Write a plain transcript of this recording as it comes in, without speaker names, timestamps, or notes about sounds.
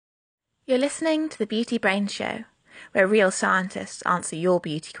You're listening to the Beauty Brain Show, where real scientists answer your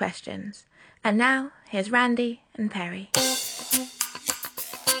beauty questions. And now, here's Randy and Perry.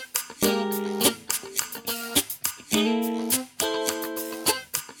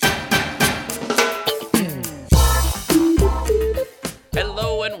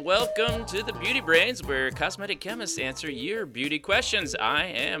 Hello and welcome to the Beauty Brains, where cosmetic chemists answer your beauty questions. I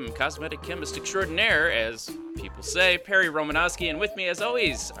am cosmetic chemist extraordinaire, as people say, Perry Romanowski, and with me, as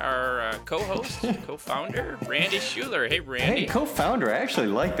always, our co-host, co-founder, Randy Schuler. Hey, Randy. Hey, co-founder. I actually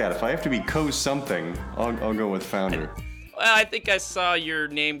like that. If I have to be co-something, I'll go with founder. Well, I think I saw your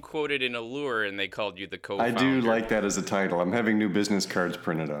name quoted in Allure, and they called you the co-founder. I do like that as a title. I'm having new business cards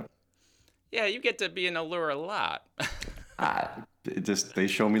printed up. Yeah, you get to be in Allure a lot. They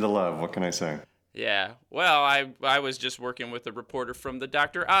show me the love. What can I say? Yeah. Well, I was just working with a reporter from the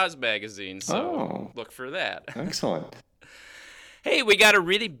Dr. Oz magazine, so look for that. Excellent. Hey, we got a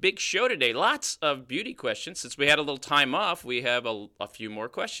really big show today. Lots of beauty questions. Since we had a little time off, we have a few more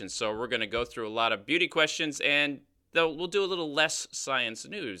questions. So we're going to go through a lot of beauty questions, and we'll do a little less science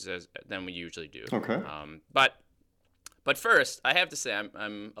news than we usually do. Okay. But first, I have to say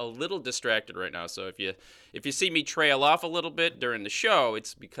I'm a little distracted right now. So if you see me trail off a little bit during the show,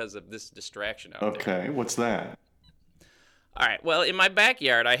 it's because of this distraction out there. Okay, what's that? All right. Well, in my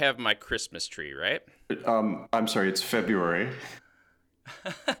backyard, I have my Christmas tree, right? I'm sorry, it's February.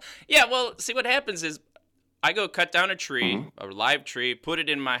 Yeah, well, see, what happens is I go cut down a tree, a live tree, put it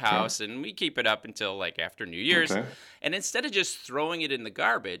in my house, and we keep it up until like after New Year's. Okay. And instead of just throwing it in the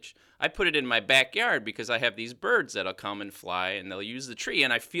garbage, I put it in my backyard because I have these birds that'll come and fly and they'll use the tree.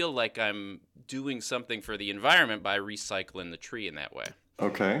 And I feel like I'm doing something for the environment by recycling the tree in that way.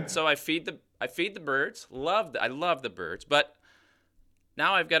 Okay. So I feed the birds. I love the birds, but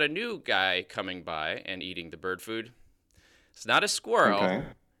now I've got a new guy coming by and eating the bird food. It's not a squirrel. Okay.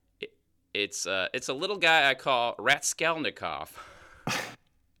 It's a little guy I call Ratskelnikov.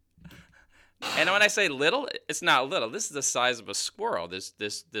 And when I say little, it's not little. This is the size of a squirrel.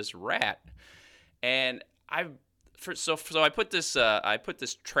 This rat, and I put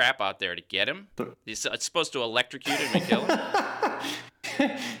this trap out there to get him. It's supposed to electrocute him and kill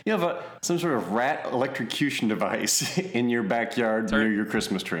him. You have some sort of rat electrocution device in your backyard near your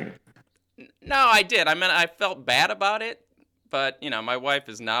Christmas tree. No, I did. I mean, I felt bad about it, but my wife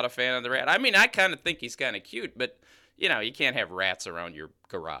is not a fan of the rat. I mean, I kind of think he's kind of cute, but you can't have rats around your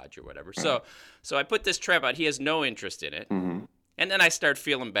garage or whatever. So I put this trap out. He has no interest in it. Mm-hmm. And then I start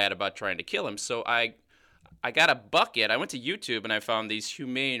feeling bad about trying to kill him. So I got a bucket. I went to YouTube and I found these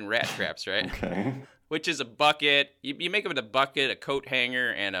humane rat traps, right? Okay. Which is a bucket. You make it with a bucket, a coat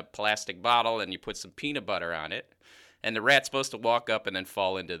hanger, and a plastic bottle, and you put some peanut butter on it. And the rat's supposed to walk up and then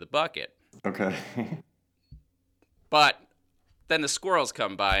fall into the bucket. Okay. But then the squirrels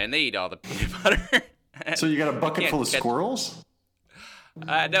come by and they eat all the peanut butter. So you got a bucket full of squirrels?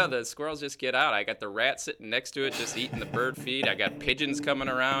 No, the squirrels just get out. I got the rat sitting next to it just eating the bird feed. I got pigeons coming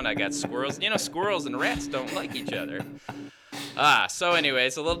around. I got squirrels. Squirrels and rats don't like each other. So anyway,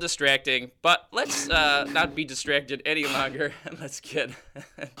 it's a little distracting, but let's not be distracted any longer, and let's get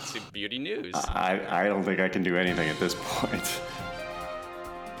to beauty news. I don't think I can do anything at this point.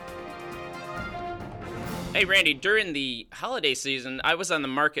 Hey, Randy, during the holiday season, I was on the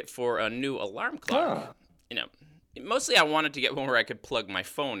market for a new alarm clock. Mostly I wanted to get one where I could plug my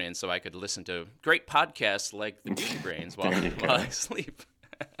phone in so I could listen to great podcasts like The Beauty Brains while I sleep.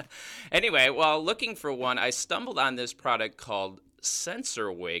 Anyway, while looking for one, I stumbled on this product called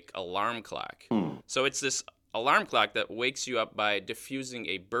SensorWake Alarm Clock. So it's this alarm clock that wakes you up by diffusing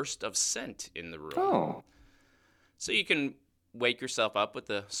a burst of scent in the room. Oh. So you can wake yourself up with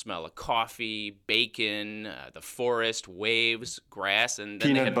the smell of coffee, bacon, the forest, waves, grass, and then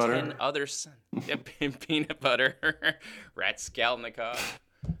peanut they have butter. 10 other peanut butter, Ratskelnikov.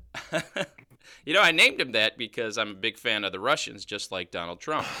 I named him that because I'm a big fan of the Russians, just like Donald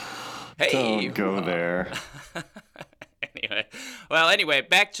Trump. Hey, don't go there. Anyway,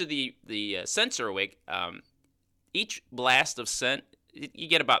 back to the SensorWake. Each blast of scent, you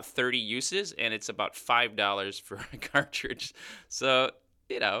get about 30 uses, and it's about $5 for a cartridge. So,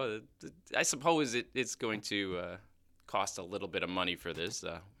 I suppose it's going to cost a little bit of money for this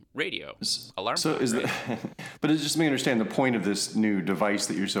radio alarm. So but it's just to understand the point of this new device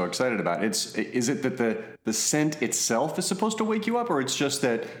that you're so excited about. Is it that the scent itself is supposed to wake you up, or it's just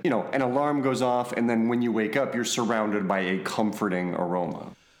that, an alarm goes off and then when you wake up, you're surrounded by a comforting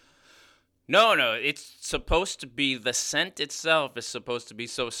aroma? No, it's supposed to be, the scent itself is supposed to be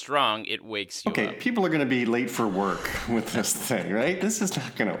so strong it wakes you up. Okay, people are going to be late for work with this thing, right? This is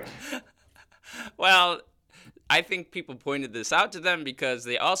not going to... Well, I think people pointed this out to them because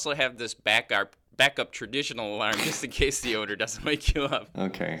they also have this backup traditional alarm just in case the odor doesn't wake you up.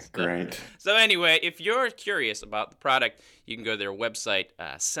 Okay, great. So anyway, if you're curious about the product, you can go to their website,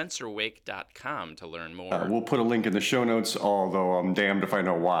 sensorwake.com, to learn more. We'll put a link in the show notes, although I'm damned if I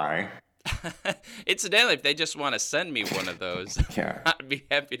know why. Incidentally, if they just want to send me one of those, Yeah. I'd be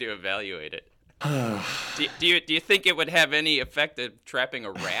happy to evaluate it. do you think it would have any effect at trapping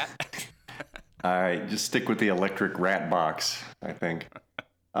a rat? I just stick with the electric rat box, I think.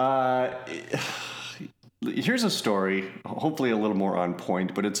 Here's a story, hopefully a little more on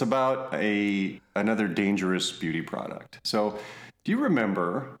point, but it's about another dangerous beauty product. So, do you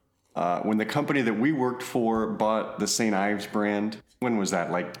remember when the company that we worked for bought the St. Ives brand? When was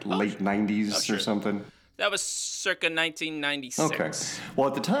that? Like late 90s or something? That was circa 1996. Okay. Well,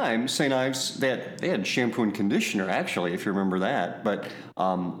 at the time, St. Ives, they had shampoo and conditioner, actually, if you remember that. But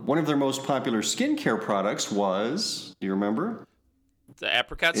one of their most popular skincare products was, do you remember? The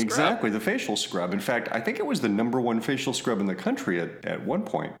apricot scrub. Exactly, the facial scrub. In fact, I think it was the #1 facial scrub in the country at one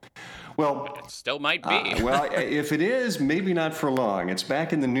point. Well, it still might be. Well, if it is, maybe not for long. It's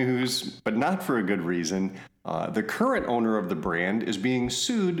back in the news, but not for a good reason. The current owner of the brand is being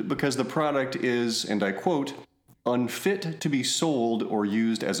sued because the product is, and I quote, unfit to be sold or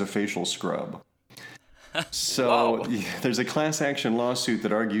used as a facial scrub. So there's a class action lawsuit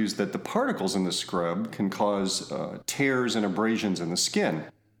that argues that the particles in the scrub can cause tears and abrasions in the skin.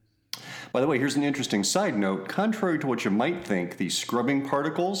 By the way, here's an interesting side note. Contrary to what you might think, the scrubbing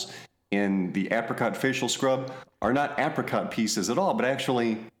particles in the apricot facial scrub are not apricot pieces at all, but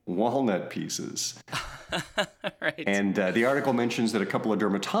actually walnut pieces. Right. And the article mentions that a couple of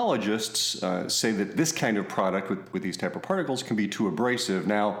dermatologists say that this kind of product with these type of particles can be too abrasive.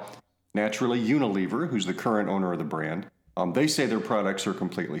 Now, naturally, Unilever, who's the current owner of the brand, they say their products are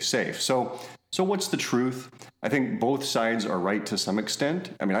completely safe. So what's the truth? I think both sides are right to some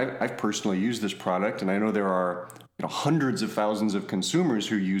extent. I mean, I've personally used this product, and I know there are hundreds of thousands of consumers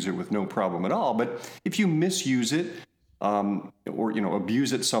who use it with no problem at all. But if you misuse it or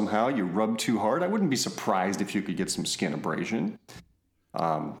abuse it somehow, you rub too hard, I wouldn't be surprised if you could get some skin abrasion.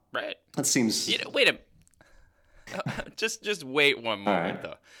 Right. That seems. Wait a. Just wait one moment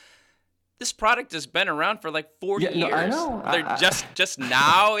though. This product has been around for like 40 years. I know. They're just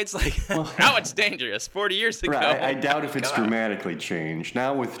now it's like now it's dangerous. 40 years ago. Right. I doubt if it's dramatically changed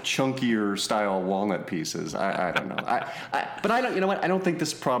now with chunkier style walnut pieces. I don't know. But I don't. You know what? I don't think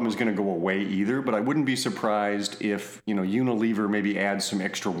this problem is going to go away either. But I wouldn't be surprised if Unilever maybe adds some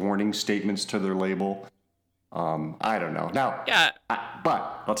extra warning statements to their label. I don't know. Now, yeah.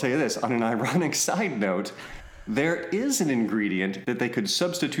 But I'll tell you this. On an ironic side note. There is an ingredient that they could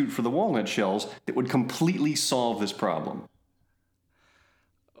substitute for the walnut shells that would completely solve this problem.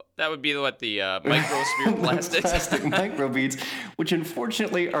 That would be what the microsphere plastics. Plastic microbeads, which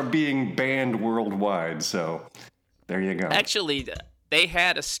unfortunately are being banned worldwide. So there you go. Actually, they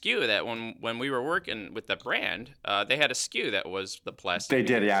had a SKU that when we were working with the brand, they had a SKU that was the plastic. They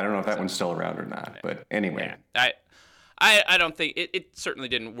did, yeah. I don't know if that one's still around or not. But anyway. Yeah. I don't think it certainly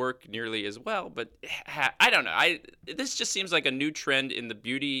didn't work nearly as well, but I don't know. This just seems like a new trend in the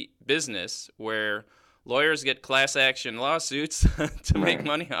beauty business where lawyers get class action lawsuits to make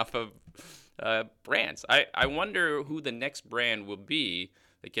money off of brands. I wonder who the next brand will be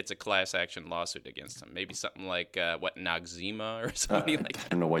that gets a class action lawsuit against them. Maybe something like Noxzema or something like that. I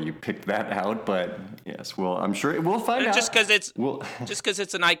don't know why you picked that out, but yes, well, I'm sure we'll find out. Just because it's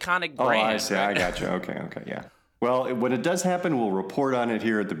an iconic brand. Oh, I see. Right? I got you. Okay, yeah. Well, when it does happen, we'll report on it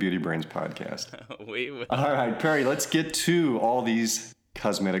here at the Beauty Brains podcast. We will. All right, Perry, let's get to all these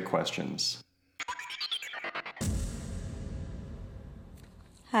cosmetic questions.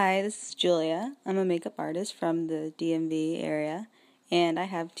 Hi, this is Julia. I'm a makeup artist from the DMV area, and I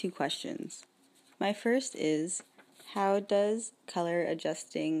have 2 questions. My first is, how does color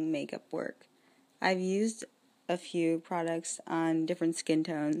adjusting makeup work? I've used a few products on different skin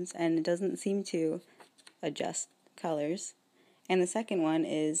tones, and it doesn't seem to adjust colors. And the second one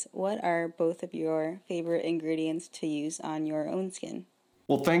is, what are both of your favorite ingredients to use on your own skin?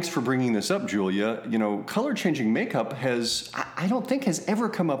 Well, thanks for bringing this up, Julia. Color changing makeup I don't think has ever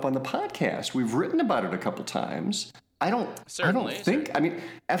come up on the podcast. We've written about it a couple times. I don't think. I mean,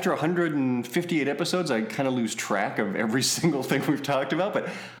 after 158 episodes, I kind of lose track of every single thing we've talked about, but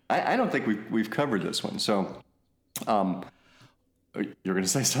I don't think we've covered this one. So, you're going to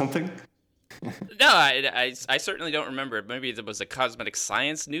say something? No, I certainly don't remember. Maybe it was a cosmetic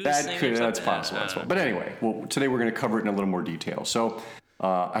science news thing. That's possible. But anyway, today we're going to cover it in a little more detail. So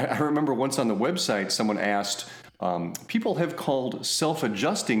I remember once on the website, someone asked, People have called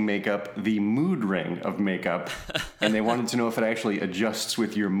self-adjusting makeup the mood ring of makeup, and they wanted to know if it actually adjusts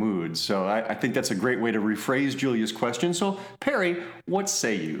with your mood. So I think that's a great way to rephrase Julia's question. So, Perry, what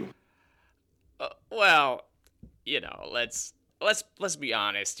say you? Well, let's be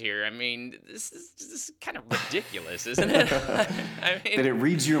honest here. I mean, this is kind of ridiculous, isn't it? I mean, that it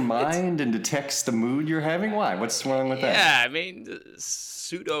reads your mind and detects the mood you're having? Why? What's wrong with that? Yeah, I mean,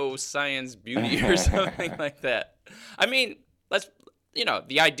 pseudoscience beauty or something like that. I mean,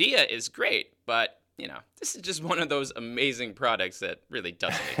 the idea is great, but this is just one of those amazing products that really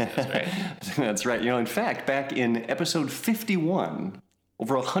doesn't exist, right? That's right. In fact, back in episode 51,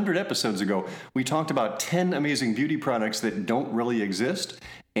 over 100 episodes ago, we talked about 10 amazing beauty products that don't really exist,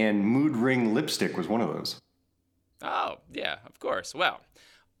 and Mood Ring lipstick was one of those. Oh, yeah, of course. Well,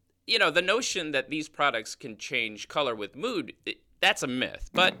 the notion that these products can change color with mood, that's a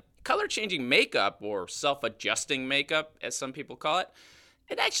myth. But color-changing makeup, or self-adjusting makeup, as some people call it,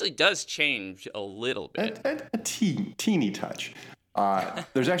 it actually does change a little bit. A teeny touch.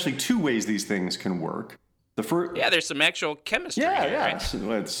 There's actually two ways these things can work. There's some actual chemistry here, right? So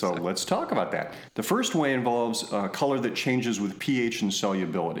let's talk about that. The first way involves color that changes with pH and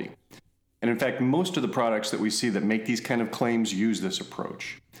solubility. And in fact, most of the products that we see that make these kind of claims use this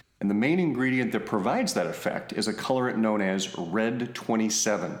approach. And the main ingredient that provides that effect is a colorant known as Red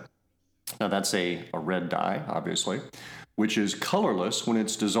 27. Now that's a red dye, obviously, which is colorless when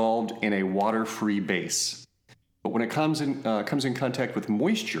it's dissolved in a water-free base. But when it comes in contact with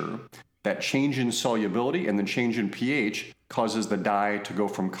moisture, that change in solubility and the change in pH causes the dye to go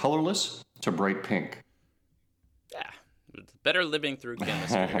from colorless to bright pink. Yeah, it's better living through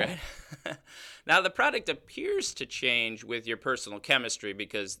chemistry, right? Now, the product appears to change with your personal chemistry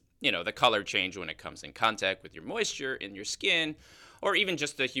because, the color change when it comes in contact with your moisture in your skin, or even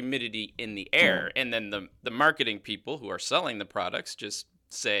just the humidity in the air. And then the marketing people who are selling the products just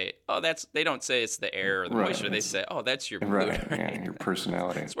say, they don't say it's the air or the moisture. They say, that's your mood. Right. Yeah, your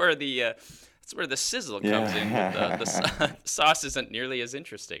personality. That's where the sizzle comes in. The sauce isn't nearly as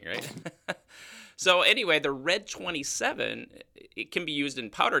interesting, right? So anyway, the Red 27, it can be used in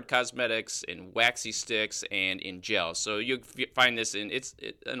powdered cosmetics, in waxy sticks, and in gels. So you find this in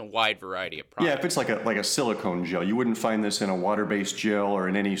a wide variety of products. Yeah, if it's like a silicone gel, you wouldn't find this in a water-based gel or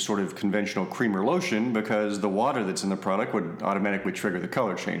in any sort of conventional cream or lotion because the water that's in the product would automatically trigger the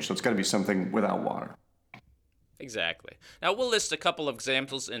color change. So it's got to be something without water. Exactly. Now, we'll list a couple of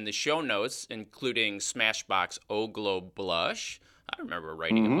examples in the show notes, including Smashbox O Glow Blush. I remember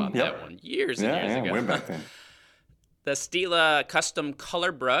writing about that one years and years ago. Way back then. The Stila Custom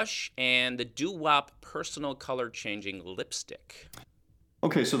Color Brush, and the Doo Wop Personal Color Changing Lipstick.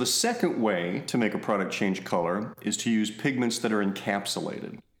 Okay, so the second way to make a product change color is to use pigments that are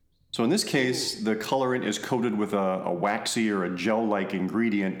encapsulated. So in this case, the colorant is coated with a waxy or a gel-like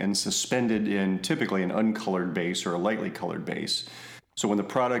ingredient and suspended in typically an uncolored base or a lightly colored base. So when the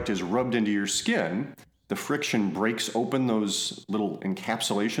product is rubbed into your skin, the friction breaks open those little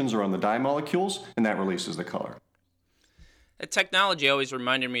encapsulations around the dye molecules, and that releases the color. The technology always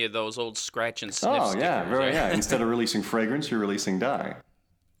reminded me of those old scratch and sniff stickers. Yeah. Instead of releasing fragrance, you're releasing dye.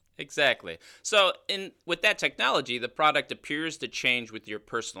 Exactly. So with that technology, the product appears to change with your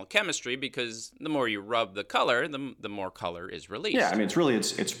personal chemistry because the more you rub the color, the more color is released. Yeah, I mean,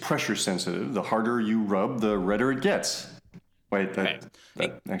 it's pressure sensitive. The harder you rub, the redder it gets. Wait, that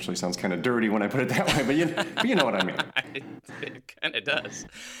actually sounds kind of dirty when I put it that way, but you know what I mean. It kind of does.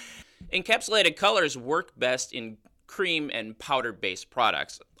 Encapsulated colors work best in cream and powder-based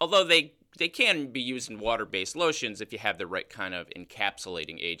products, although they can be used in water-based lotions if you have the right kind of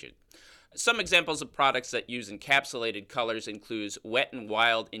encapsulating agent. Some examples of products that use encapsulated colors include Wet n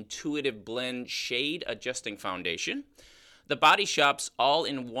Wild Intuitive Blend Shade Adjusting Foundation, the Body Shop's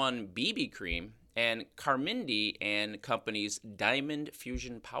All-in-One BB Cream, and Carmindi and Company's Diamond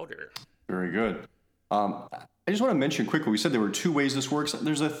Fusion Powder. Very good. I just want to mention quickly, we said there were two ways this works.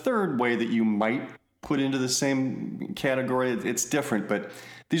 There's a third way that you might put into the same category. It's different, but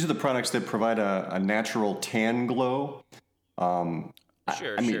these are the products that provide a natural tan glow.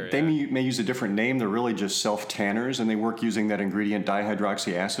 They may use a different name. They're really just self-tanners, and they work using that ingredient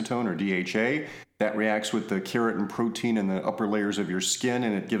dihydroxyacetone, or DHA. That reacts with the keratin protein in the upper layers of your skin,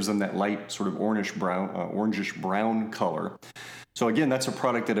 and it gives them that light sort of orangish brown color. So again, that's a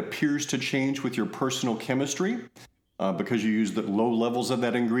product that appears to change with your personal chemistry because you use the low levels of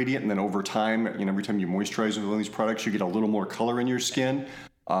that ingredient, and then over time, every time you moisturize with one of these products, you get a little more color in your skin.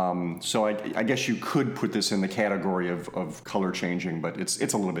 So I guess you could put this in the category of color changing, but it's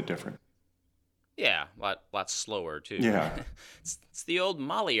a little bit different. Yeah, lot slower too. Yeah. It's the old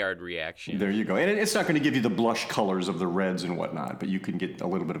Maillard reaction. There you go. And it's not going to give you the blush colors of the reds and whatnot, but you can get a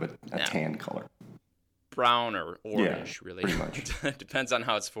little bit of a Yeah. tan color. Brown or orange, really. pretty much. Depends on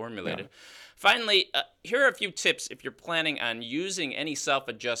how it's formulated. Finally, here are a few tips if you're planning on using any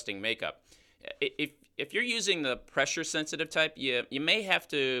self-adjusting makeup. If you're using the pressure-sensitive type, you may have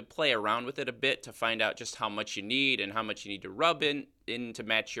to play around with it a bit to find out just how much you need and how much you need to rub in to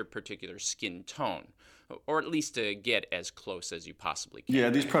match your particular skin tone, or at least to get as close as you possibly can. Yeah,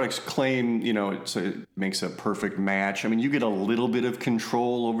 these products claim, it makes a perfect match. I mean, you get a little bit of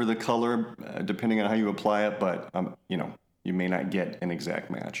control over the color depending on how you apply it, but, you may not get an exact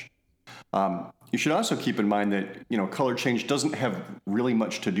match. You should also keep in mind that, color change doesn't have really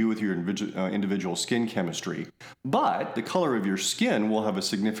much to do with your individual skin chemistry, but the color of your skin will have a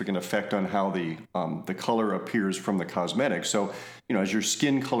significant effect on how the color appears from the cosmetic. So, as your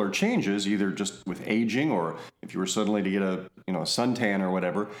skin color changes, either just with aging or if you were suddenly to get a suntan or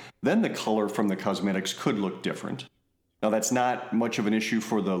whatever, then the color from the cosmetics could look different. Now, that's not much of an issue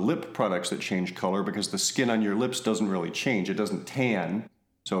for the lip products that change color because the skin on your lips doesn't really change. It doesn't tan.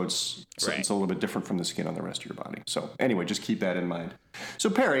 So it's a little bit different from the skin on the rest of your body. So anyway, just keep that in mind. So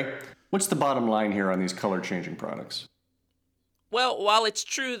Perry, what's the bottom line here on these color-changing products? Well, while it's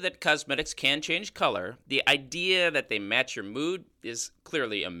true that cosmetics can change color, the idea that they match your mood is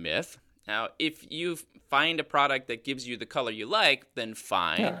clearly a myth. Now, if you find a product that gives you the color you like, then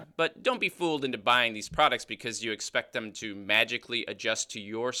fine. Yeah. But don't be fooled into buying these products because you expect them to magically adjust to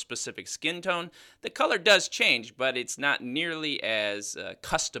your specific skin tone. The color does change, but it's not nearly as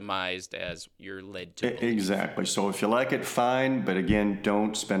customized as you're led to believe. Exactly. So if you like it, fine. But again,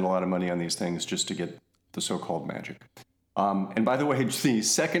 don't spend a lot of money on these things just to get the so-called magic. And by the way, the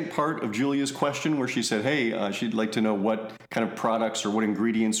second part of Julia's question where she said, hey, she'd like to know what kind of products or what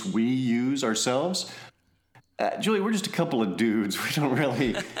ingredients we use ourselves. Julia, we're just a couple of dudes. We don't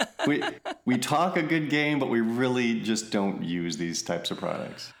really, we talk a good game, but we really just don't use these types of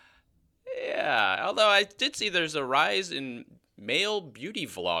products. Yeah, although I did see there's a rise in male beauty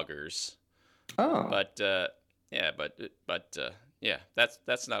vloggers. Oh. But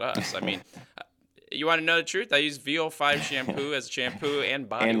that's not us. I mean, you want to know the truth? I use VO5 shampoo as shampoo and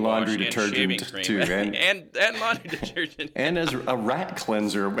body and wash laundry and detergent shaving cream. too, and laundry detergent. And as a rat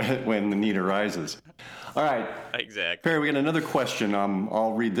cleanser when the need arises. All right. Exactly. Perry, we got another question.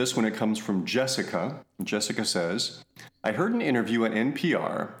 I'll read this one. It comes from Jessica. Jessica says, I heard an interview at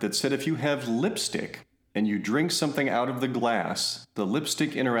NPR that said if you have lipstick and you drink something out of the glass, the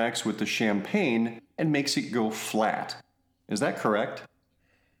lipstick interacts with the champagne and makes it go flat. Is that correct?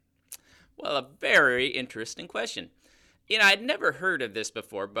 Well, a very interesting question. I'd never heard of this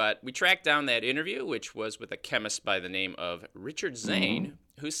before, but we tracked down that interview, which was with a chemist by the name of Richard Zane,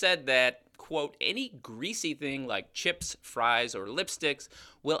 who said that, quote, any greasy thing like chips, fries, or lipsticks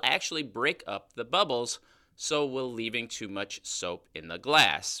will actually break up the bubbles, so will leaving too much soap in the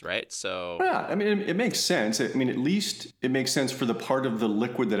glass, right? So yeah, I mean, it makes sense. I mean, at least it makes sense for the part of the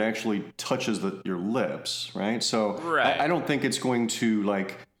liquid that actually touches your lips, right? So right. I don't think it's going to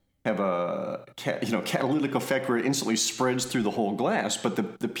have a catalytic effect where it instantly spreads through the whole glass, but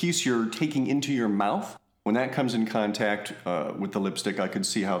the piece you're taking into your mouth, when that comes in contact with the lipstick, I could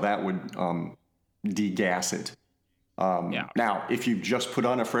see how that would degas it. Yeah. Now, if you've just put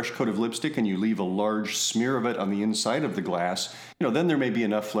on a fresh coat of lipstick and you leave a large smear of it on the inside of the glass, then there may be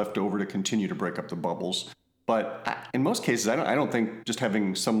enough left over to continue to break up the bubbles. But in most cases, I don't think just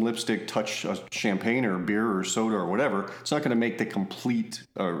having some lipstick touch a champagne or beer or soda or whatever, it's not going to make the complete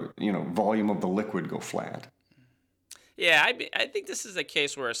volume of the liquid go flat. Yeah, I think this is a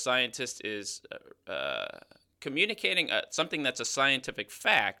case where a scientist is communicating something that's a scientific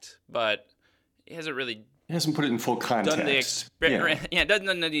fact, but he hasn't really put it in full context. Done the experiment. Yeah, doesn't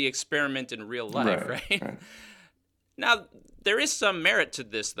done the experiment in real life, right? Now, there is some merit to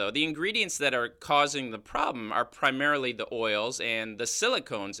this, though. The ingredients that are causing the problem are primarily the oils and the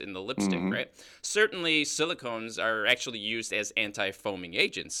silicones in the lipstick, right? Certainly, silicones are actually used as anti-foaming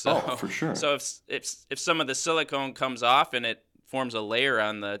agents. So, for sure. So if some of the silicone comes off and it forms a layer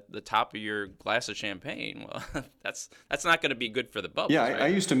on the top of your glass of champagne, well, that's not going to be good for the bubbles. Yeah, right? I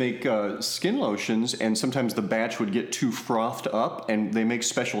used to make skin lotions, and sometimes the batch would get too frothed up, and they make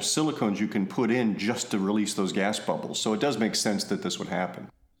special silicones you can put in just to release those gas bubbles. So it does make sense that this would happen.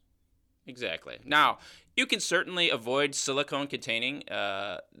 Exactly. Now, you can certainly avoid silicone-containing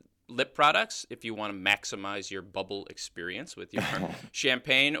lip products if you want to maximize your bubble experience with your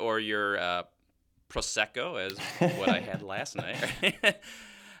champagne or your Prosecco, as what I had last night.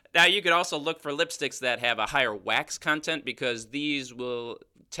 Now, you could also look for lipsticks that have a higher wax content because these will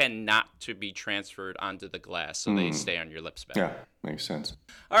tend not to be transferred onto the glass, so they stay on your lips better. Yeah, makes sense.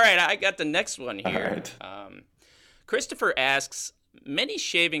 All right, I got the next one here. All right. Christopher asks, many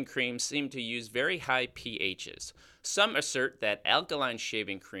shaving creams seem to use very high pHs. Some assert that alkaline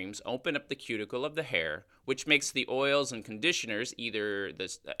shaving creams open up the cuticle of the hair, which makes the oils and conditioners enter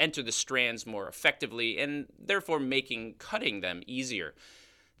the strands more effectively and therefore making cutting them easier.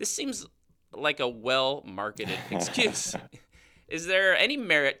 This seems like a well-marketed excuse. Is there any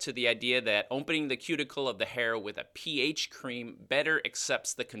merit to the idea that opening the cuticle of the hair with a pH cream better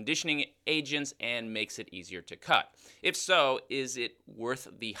accepts the conditioning agents and makes it easier to cut? If so, is it worth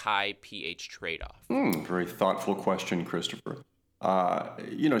the high pH trade-off? Very thoughtful question, Christopher.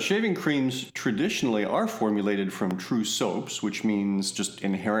 Shaving creams traditionally are formulated from true soaps, which means just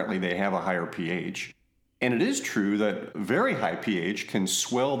inherently they have a higher pH. And it is true that very high pH can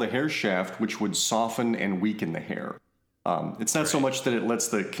swell the hair shaft, which would soften and weaken the hair. It's not so much that it lets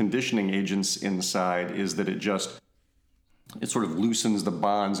the conditioning agents inside, is that it sort of loosens the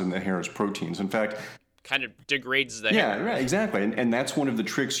bonds in the hair's proteins. In fact, kind of degrades the hair. Yeah, right, exactly. And that's one of the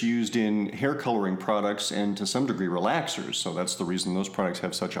tricks used in hair coloring products and to some degree relaxers. So that's the reason those products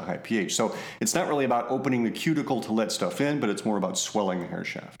have such a high pH. So it's not really about opening the cuticle to let stuff in, but it's more about swelling the hair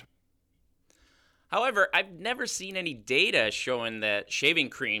shaft. However, I've never seen any data showing that shaving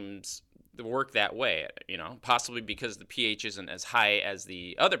creams work that way, possibly because the pH isn't as high as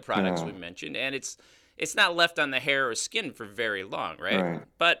the other products we mentioned, and it's not left on the hair or skin for very long, right?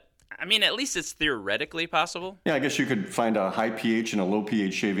 But I mean, at least it's theoretically possible. Yeah, I guess you could find a high pH and a low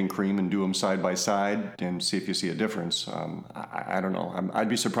pH shaving cream and do them side by side and see if you see a difference. I don't know. I'd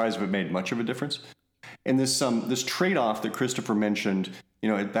be surprised if it made much of a difference. And this trade-off that Christopher mentioned,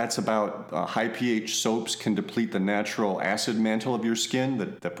 that's about high pH soaps can deplete the natural acid mantle of your skin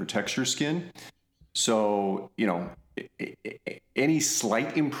that protects your skin. So, any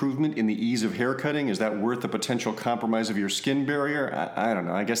slight improvement in the ease of hair cutting, is that worth the potential compromise of your skin barrier? I don't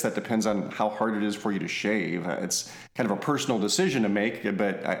know. I guess that depends on how hard it is for you to shave. It's kind of a personal decision to make,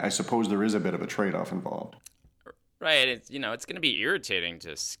 but I suppose there is a bit of a trade-off involved. Right, it's going to be irritating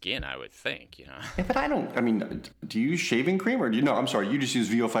to skin, I would think, Yeah, but do you use shaving cream or you just use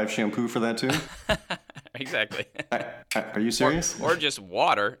VO5 shampoo for that too? Exactly. Are you serious? Or just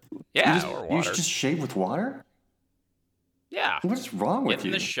water. Yeah, or water. You just shave with water? Yeah. What's wrong with you?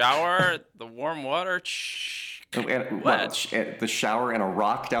 Get in the shower, the warm water. The shower and a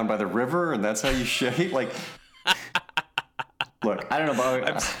rock down by the river, and that's how you shave? Look, I don't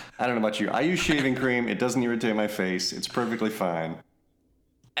know about you. I use shaving cream. It doesn't irritate my face. It's perfectly fine.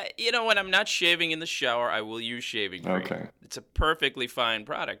 When I'm not shaving in the shower, I will use shaving cream. Okay. It's a perfectly fine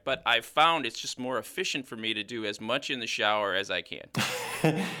product, but I've found it's just more efficient for me to do as much in the shower as I can.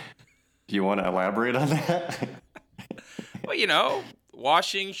 Do you want to elaborate on that? Well,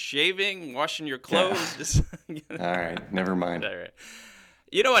 washing, shaving, washing your clothes. Yeah. All right, never mind. All right.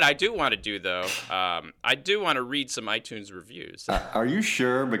 You know what I do want to do, though? I do want to read some iTunes reviews. Are you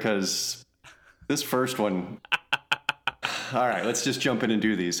sure? Because this first one... All right, let's just jump in and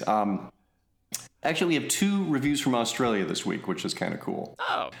do these. Actually, we have 2 reviews from Australia this week, which is kind of cool.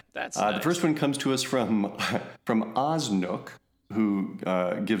 Oh, that's nice. The first one comes to us from Oznook, who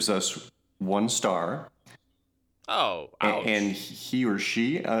gives us 1 star. Oh, ouch. And he or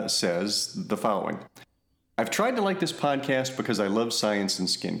she says the following. I've tried to like this podcast because I love science and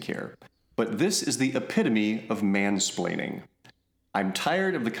skincare, but this is the epitome of mansplaining. I'm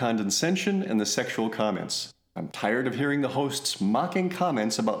tired of the condescension and the sexual comments. I'm tired of hearing the hosts mocking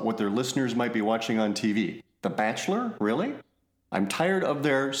comments about what their listeners might be watching on TV. The Bachelor? Really? I'm tired of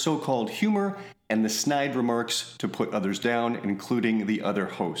their so-called humor and the snide remarks to put others down, including the other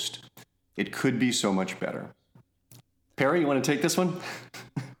host. It could be so much better. Perry, you want to take this one?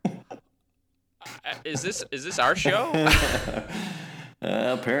 Is this our show?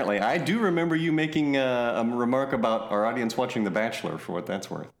 Apparently. I do remember you making a remark about our audience watching The Bachelor, for what that's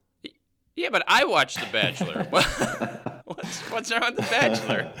worth. Yeah, but I watched The Bachelor. What's wrong with The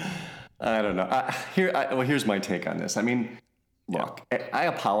Bachelor? I don't know. Here's my take on this. Look, I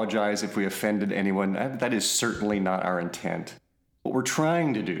apologize if we offended anyone. That is certainly not our intent. What we're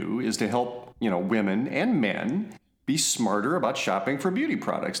trying to do is to help, women and men be smarter about shopping for beauty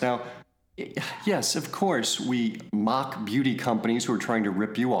products. Now, yes, of course, we mock beauty companies who are trying to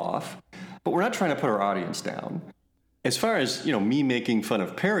rip you off, but we're not trying to put our audience down. As far as, me making fun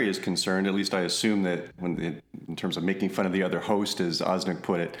of Perry is concerned, at least I assume that in terms of making fun of the other host, as Oznick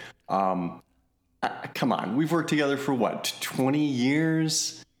put it, come on, we've worked together for 20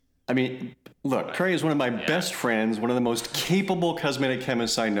 years? Look, Perry is one of my best friends, one of the most capable cosmetic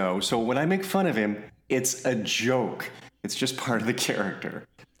chemists I know, so when I make fun of him, it's a joke. It's just part of the character.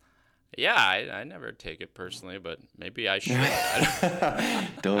 Yeah, I never take it personally, but maybe I should.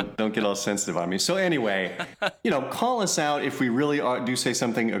 Don't get all sensitive on me. So anyway, call us out if we really do say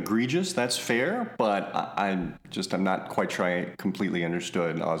something egregious. That's fair, but I'm not quite sure I completely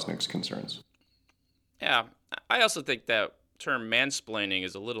understood Osnick's concerns. Yeah, I also think that term mansplaining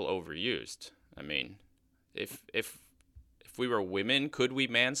is a little overused. I mean, if we were women, could we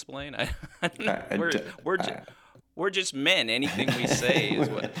mansplain? I don't know. We're just men. Anything we say is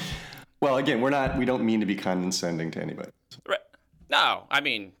what. Well, again, we don't mean to be condescending to anybody. Right. No, I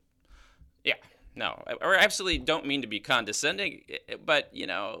mean, yeah, no, we absolutely don't mean to be condescending, but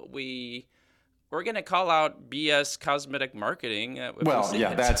we're gonna call out BS cosmetic marketing. Well,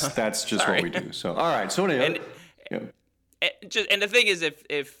 yeah, that's just what we do. So, all right. So anyway, and the thing is,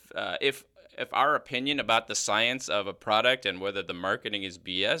 if our opinion about the science of a product and whether the marketing is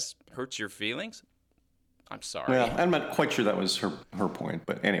BS hurts your feelings, I'm sorry. Well, I'm not quite sure that was her point,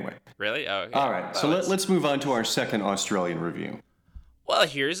 but anyway. Really? Oh, yeah. All right, so let's move on to our second Australian review. Well,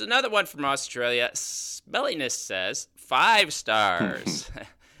 here's another one from Australia. Smelliness says, 5 stars.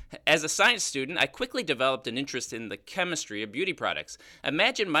 As a science student, I quickly developed an interest in the chemistry of beauty products.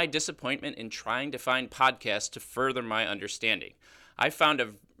 Imagine my disappointment in trying to find podcasts to further my understanding. I found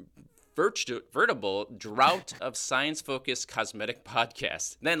a veritable drought of science-focused cosmetic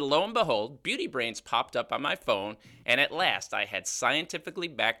podcasts. Then, lo and behold, Beauty Brains popped up on my phone, and at last I had scientifically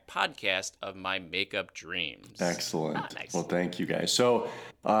backed podcast of my makeup dreams. Excellent. Nice. Well, thank you guys. So,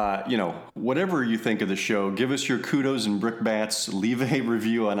 whatever you think of the show, give us your kudos and brickbats. Leave a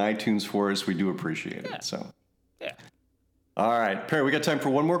review on iTunes for us. We do appreciate it. So, yeah. All right, Perry, we got time for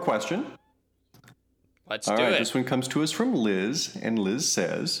one more question. Let's do it. All right, this one comes to us from Liz, and Liz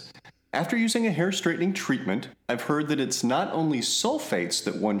says, after using a hair straightening treatment, I've heard that it's not only sulfates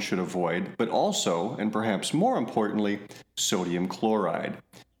that one should avoid, but also, and perhaps more importantly, sodium chloride.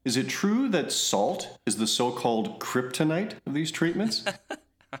 Is it true that salt is the so-called kryptonite of these treatments?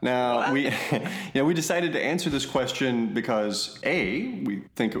 Now, we decided to answer this question because A, we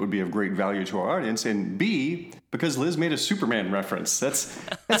think it would be of great value to our audience, and B, because Liz made a Superman reference. That's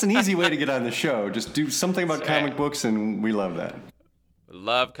an easy way to get on the show. Just do something about comic books, and we love that.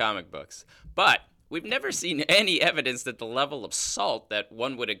 Love comic books. But we've never seen any evidence that the level of salt that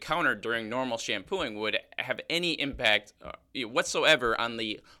one would encounter during normal shampooing would have any impact whatsoever on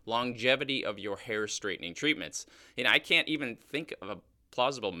the longevity of your hair straightening treatments. And I can't even think of a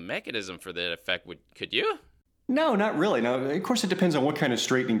plausible mechanism for that effect. Could you? No, not really. Now, of course, it depends on what kind of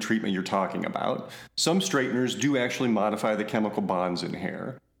straightening treatment you're talking about. Some straighteners do actually modify the chemical bonds in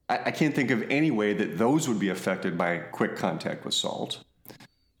hair. I can't think of any way that those would be affected by quick contact with salt.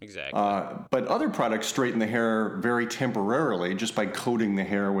 Exactly. But other products straighten the hair very temporarily just by coating the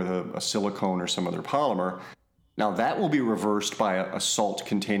hair with a silicone or some other polymer. Now, that will be reversed by a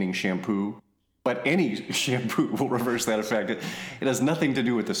salt-containing shampoo, but any shampoo will reverse that effect. It has nothing to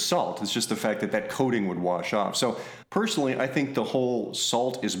do with the salt. It's just the fact that coating would wash off. So, personally, I think the whole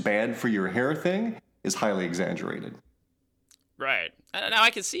salt is bad for your hair thing is highly exaggerated. Right. Now,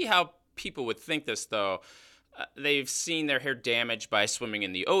 I can see how people would think this, though. They've seen their hair damaged by swimming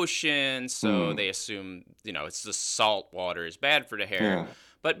in the ocean, so they assume, it's the salt water is bad for the hair. Yeah.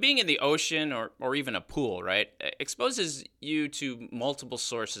 But being in the ocean or even a pool, right, exposes you to multiple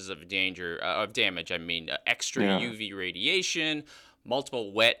sources of damage. I mean, extra UV radiation,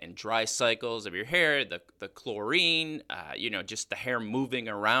 multiple wet and dry cycles of your hair, the chlorine, just the hair moving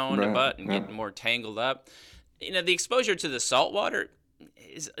around a bit and getting more tangled up. The exposure to the salt water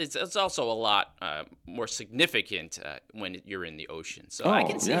it's also a lot more significant when you're in the ocean. So I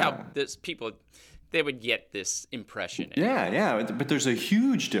can see how they would get this impression. Yeah. But there's a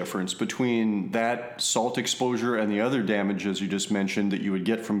huge difference between that salt exposure and the other damages you just mentioned that you would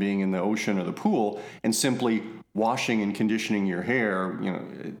get from being in the ocean or the pool and simply washing and conditioning your hair.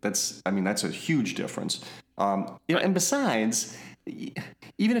 That's a huge difference. And besides,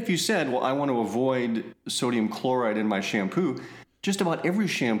 even if you said, well, I want to avoid sodium chloride in my shampoo, just about every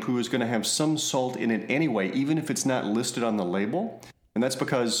shampoo is going to have some salt in it anyway, even if it's not listed on the label. And that's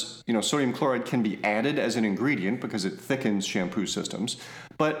because, sodium chloride can be added as an ingredient because it thickens shampoo systems.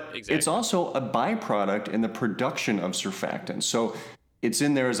 But It's also a byproduct in the production of surfactants. So it's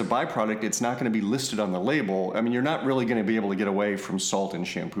in there as a byproduct. It's not going to be listed on the label. I mean, you're not really going to be able to get away from salt in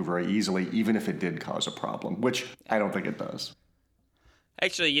shampoo very easily, even if it did cause a problem, which I don't think it does.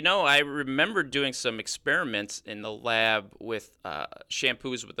 Actually, I remember doing some experiments in the lab with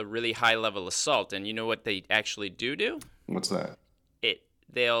shampoos with a really high level of salt. And you know what they actually do? What's that?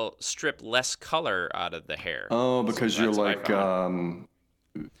 They'll strip less color out of the hair. Oh, because so you're like,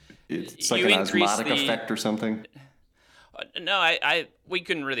 it's like an osmotic effect or something? No, we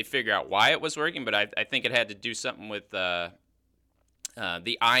couldn't really figure out why it was working, but I think it had to do something with the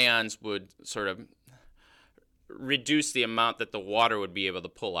ions would sort of reduce the amount that the water would be able to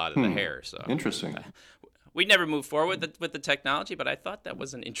pull out of the hair. So interesting. We never moved forward with the technology, but I thought that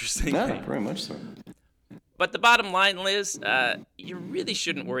was an interesting thing. Very much so. But the bottom line, Liz, you really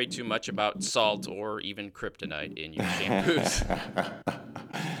shouldn't worry too much about salt or even kryptonite in your shampoos.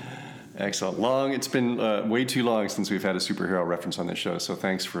 Excellent. It's been way too long since we've had a superhero reference on this show, so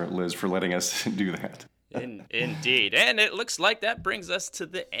thanks for Liz for letting us do that. Indeed. And it looks like that brings us to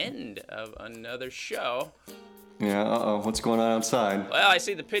the end of another show. Yeah, what's going on outside? Well, I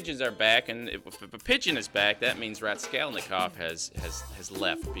see the pigeons are back, and if a pigeon is back, that means Ratskalnikov has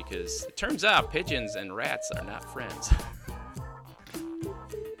left, because it turns out pigeons and rats are not friends.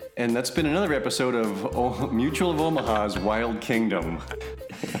 And that's been another episode of Mutual of Omaha's Wild Kingdom.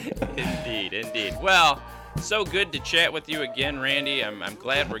 Indeed. Well, so good to chat with you again, Randy. I'm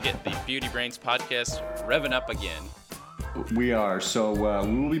glad we're getting the Beauty Brains podcast revving up again. We are. So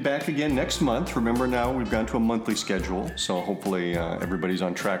we will be back again next month. Remember now, we've gone to a monthly schedule, so hopefully everybody's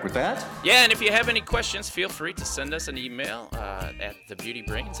on track with that. Yeah, and if you have any questions, feel free to send us an email at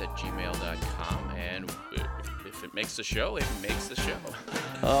thebeautybrains@gmail.com. And if it makes the show, it makes the show.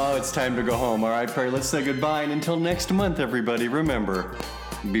 Oh, it's time to go home. All right, Perry, let's say goodbye. And until next month, everybody, remember,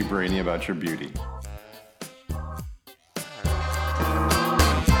 be brainy about your beauty.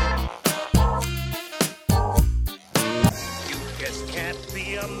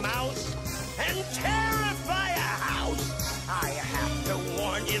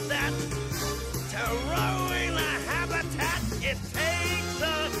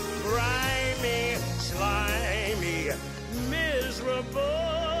 Miserable